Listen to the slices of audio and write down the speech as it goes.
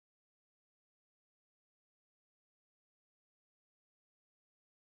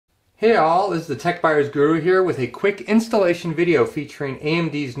Hey all, this is the Tech Buyers Guru here with a quick installation video featuring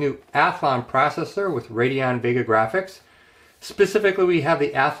AMD's new Athlon processor with Radeon Vega graphics. Specifically, we have the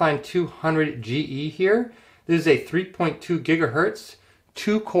Athlon 200 GE here. This is a 3.2 gigahertz,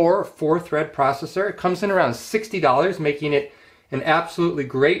 2-core, 4-thread processor. It comes in around $60, making it an absolutely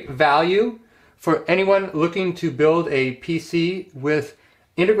great value for anyone looking to build a PC with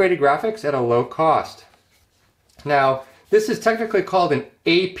integrated graphics at a low cost. Now, this is technically called an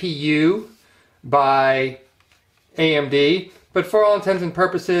APU by AMD, but for all intents and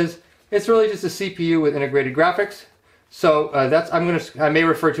purposes, it's really just a CPU with integrated graphics. So I may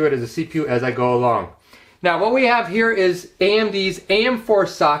refer to it as a CPU as I go along. Now, what we have here is AMD's AM4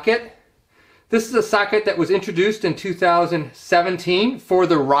 socket. This is a socket that was introduced in 2017 for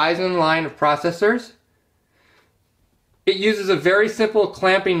the Ryzen line of processors. It uses a very simple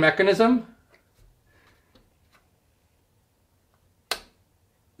clamping mechanism.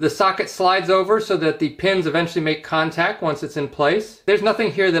 The socket slides over so that the pins eventually make contact once it's in place. There's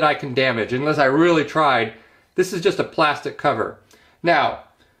nothing here that I can damage unless I really tried. This is just a plastic cover. Now,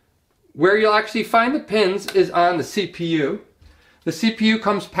 where you'll actually find the pins is on the CPU. The CPU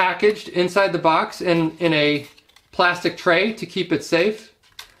comes packaged inside the box in a plastic tray to keep it safe.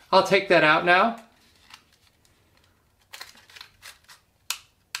 I'll take that out now.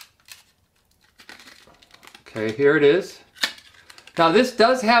 Okay, here it is. Now this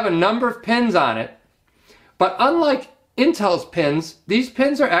does have a number of pins on it, but unlike Intel's pins, these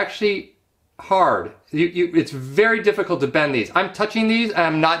pins are actually hard. It's very difficult to bend these. I'm touching these and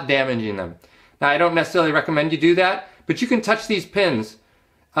I'm not damaging them. Now I don't necessarily recommend you do that, but you can touch these pins.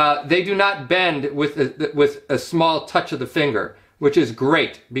 They do not bend with a small touch of the finger, which is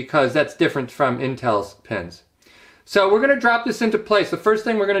great because that's different from Intel's pins. So we're going to drop this into place. The first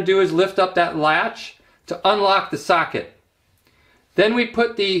thing we're going to do is lift up that latch to unlock the socket. Then we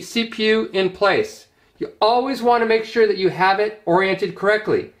put the CPU in place. You always want to make sure that you have it oriented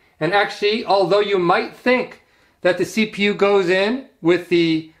correctly. And actually, although you might think that the CPU goes in with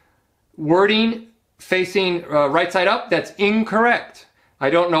the wording facing right side up, that's incorrect. I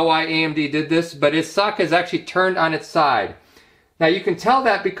don't know why AMD did this, but its socket is actually turned on its side. Now you can tell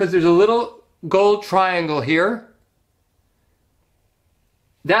that because there's a little gold triangle here.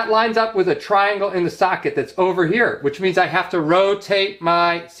 That lines up with a triangle in the socket that's over here, which means I have to rotate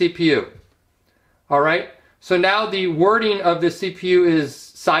my CPU. All right, so now the wording of the CPU is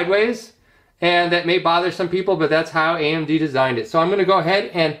sideways, and that may bother some people, but that's how AMD designed it. So I'm going to go ahead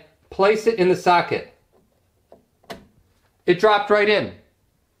and place it in the socket. It dropped right in.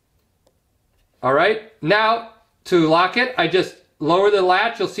 All right, now to lock it, I just lower the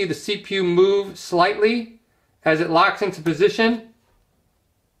latch. You'll see the CPU move slightly as it locks into position.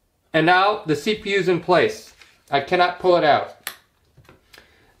 And now the CPU is in place. I cannot pull it out.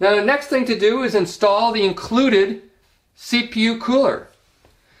 Now the next thing to do is install the included CPU cooler.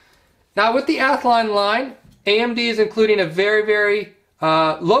 Now with the Athlon line, AMD is including a very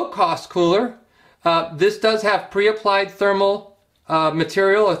low-cost cooler. This does have pre-applied thermal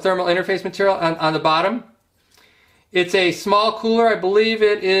material, or thermal interface material on the bottom. It's a small cooler. I believe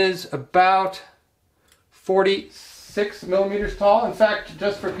it is about 46 millimeters tall. In fact,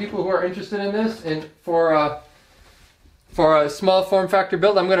 just for people who are interested in this and for a small form factor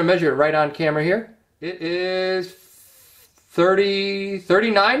build, I'm going to measure it right on camera here. It is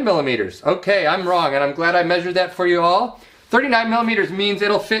 39 millimeters. Okay, I'm wrong, and I'm glad I measured that for you all. 39 millimeters means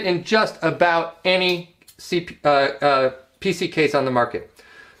it'll fit in just about any PC case on the market.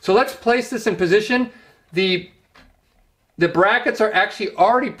 So let's place this in position. The brackets are actually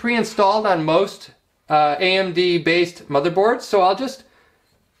already pre-installed on most AMD-based motherboards, so I'll just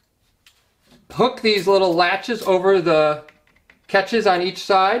hook these little latches over the catches on each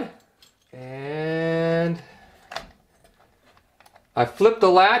side, and I flip the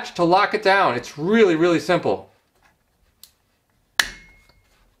latch to lock it down. It's really simple.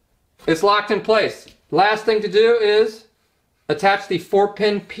 It's locked in place. Last thing to do is attach the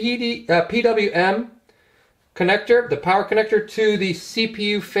 4-pin PWM connector, the power connector, to the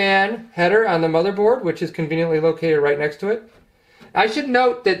CPU fan header on the motherboard, which is conveniently located right next to it. I should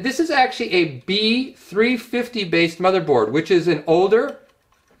note that this is actually a B350 based motherboard, which is an older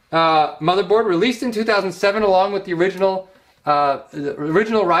motherboard released in 2007 along with the original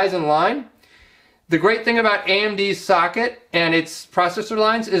Ryzen line. The great thing about AMD's socket and its processor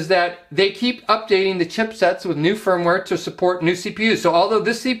lines is that they keep updating the chipsets with new firmware to support new CPUs. So although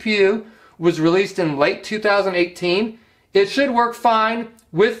this CPU was released in late 2018, it should work fine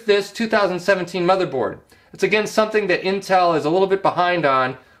with this 2017 motherboard. It's again something that Intel is a little bit behind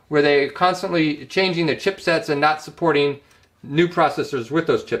on, where they're constantly changing their chipsets and not supporting new processors with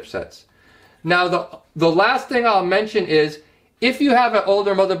those chipsets. Now, the last thing I'll mention is, if you have an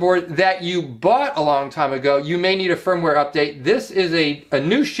older motherboard that you bought a long time ago, you may need a firmware update. This is a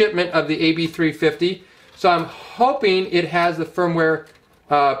new shipment of the AB350, so I'm hoping it has the firmware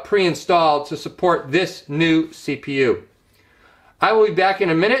pre-installed to support this new CPU. I will be back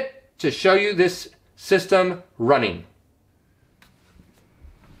in a minute to show you this system running.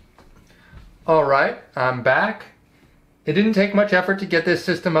 All right, I'm back. It didn't take much effort to get this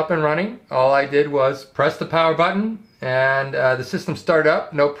system up and running. All I did was press the power button and the system started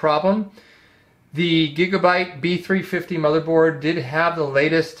up, no problem. The Gigabyte B350 motherboard did have the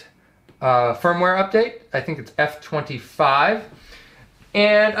latest firmware update. I think it's F25.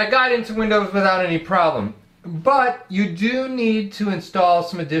 And I got into Windows without any problem. But you do need to install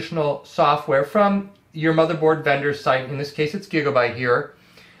some additional software from your motherboard vendor site. In this case, it's Gigabyte here.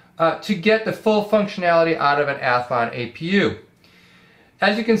 To get the full functionality out of an Athlon APU.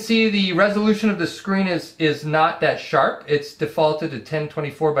 As you can see, the resolution of the screen is not that sharp. It's defaulted to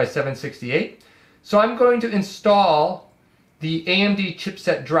 1024 by 768. So I'm going to install the AMD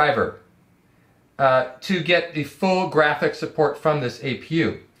Chipset Driver to get the full graphics support from this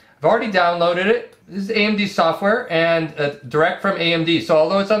APU. I've already downloaded it. This is AMD software and direct from AMD. So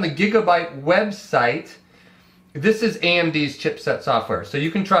although it's on the Gigabyte website, this is AMD's chipset software, so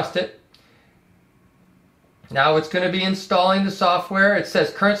you can trust it. Now it's going to be installing the software. It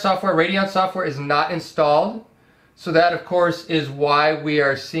says current software, Radeon software is not installed. So that, of course, is why we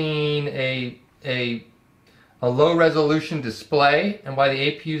are seeing a low resolution display and why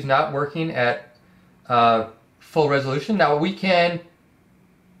the APU is not working at full resolution. Now we can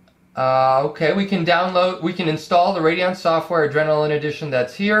we can install the Radeon software Adrenaline Edition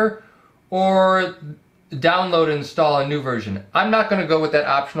that's here, or download and install a new version. I'm not going to go with that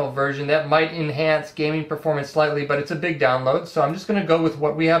optional version. That might enhance gaming performance slightly, but it's a big download, so I'm just going to go with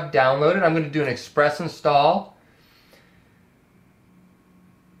what we have downloaded. I'm going to do an express install.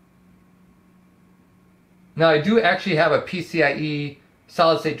 Now I do actually have a PCIe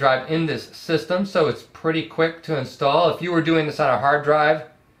solid state drive in this system, so it's pretty quick to install. If you were doing this on a hard drive,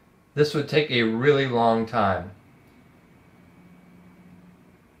 this would take a really long time.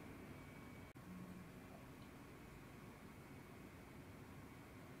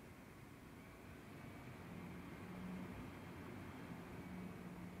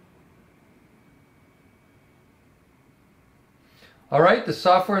 Alright, the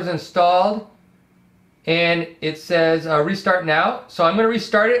software is installed and it says restart now. So I'm going to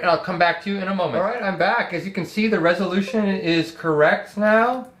restart it and I'll come back to you in a moment. Alright, I'm back. As you can see, the resolution is correct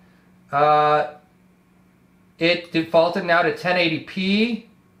now. It defaulted now to 1080p.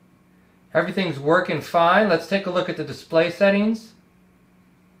 Everything's working fine. Let's take a look at the display settings.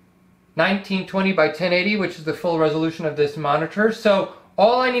 1920 by 1080, which is the full resolution of this monitor. So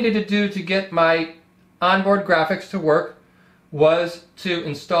all I needed to do to get my onboard graphics to work was to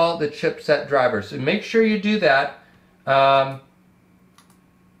install the chipset driver. So make sure you do that.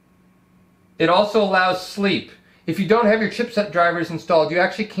 It also allows sleep. If you don't have your chipset drivers installed, you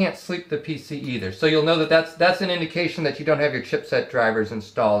actually can't sleep the PC either. So you'll know that that's an indication that you don't have your chipset drivers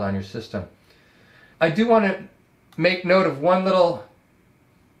installed on your system. I do want to make note of one little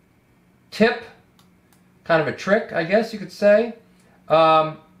tip, kind of a trick, I guess you could say.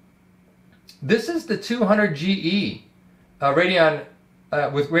 This is the 200GE Radeon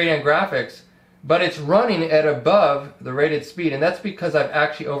with Radeon graphics, but it's running at above the rated speed, and that's because I've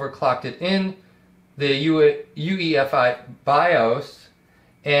actually overclocked it in the UEFI BIOS,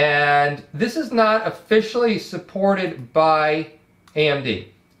 and this is not officially supported by AMD.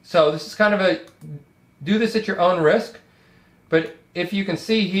 So this is kind of a do this at your own risk, but if you can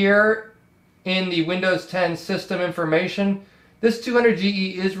see here in the Windows 10 system information, this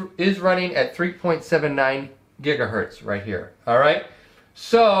 200GE is running at 3.79 gigahertz right here. All right,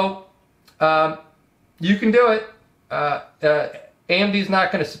 so you can do it. AMD is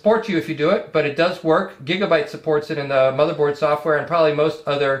not going to support you if you do it, but it does work. Gigabyte supports it in the motherboard software, and probably most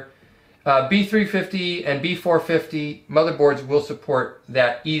other B350 and B450 motherboards will support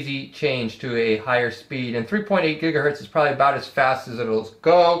that easy change to a higher speed. And 3.8 gigahertz is probably about as fast as it'll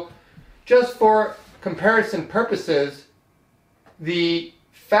go. Just for comparison purposes, the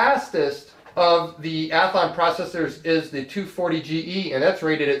fastest of the Athlon processors is the 240GE, and that's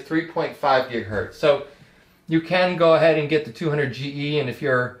rated at 3.5 gigahertz. So you can go ahead and get the 200GE, and if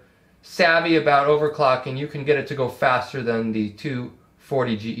you're savvy about overclocking, you can get it to go faster than the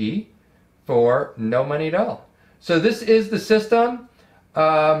 240GE for no money at all. So this is the system.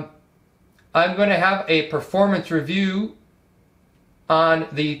 I'm going to have a performance review on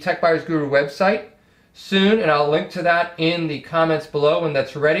the Tech Buyers Guru website. soon, and I'll link to that in the comments below when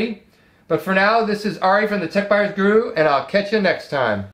that's ready. But for now, this is Ari from the Tech Buyers Guru, and I'll catch you next time.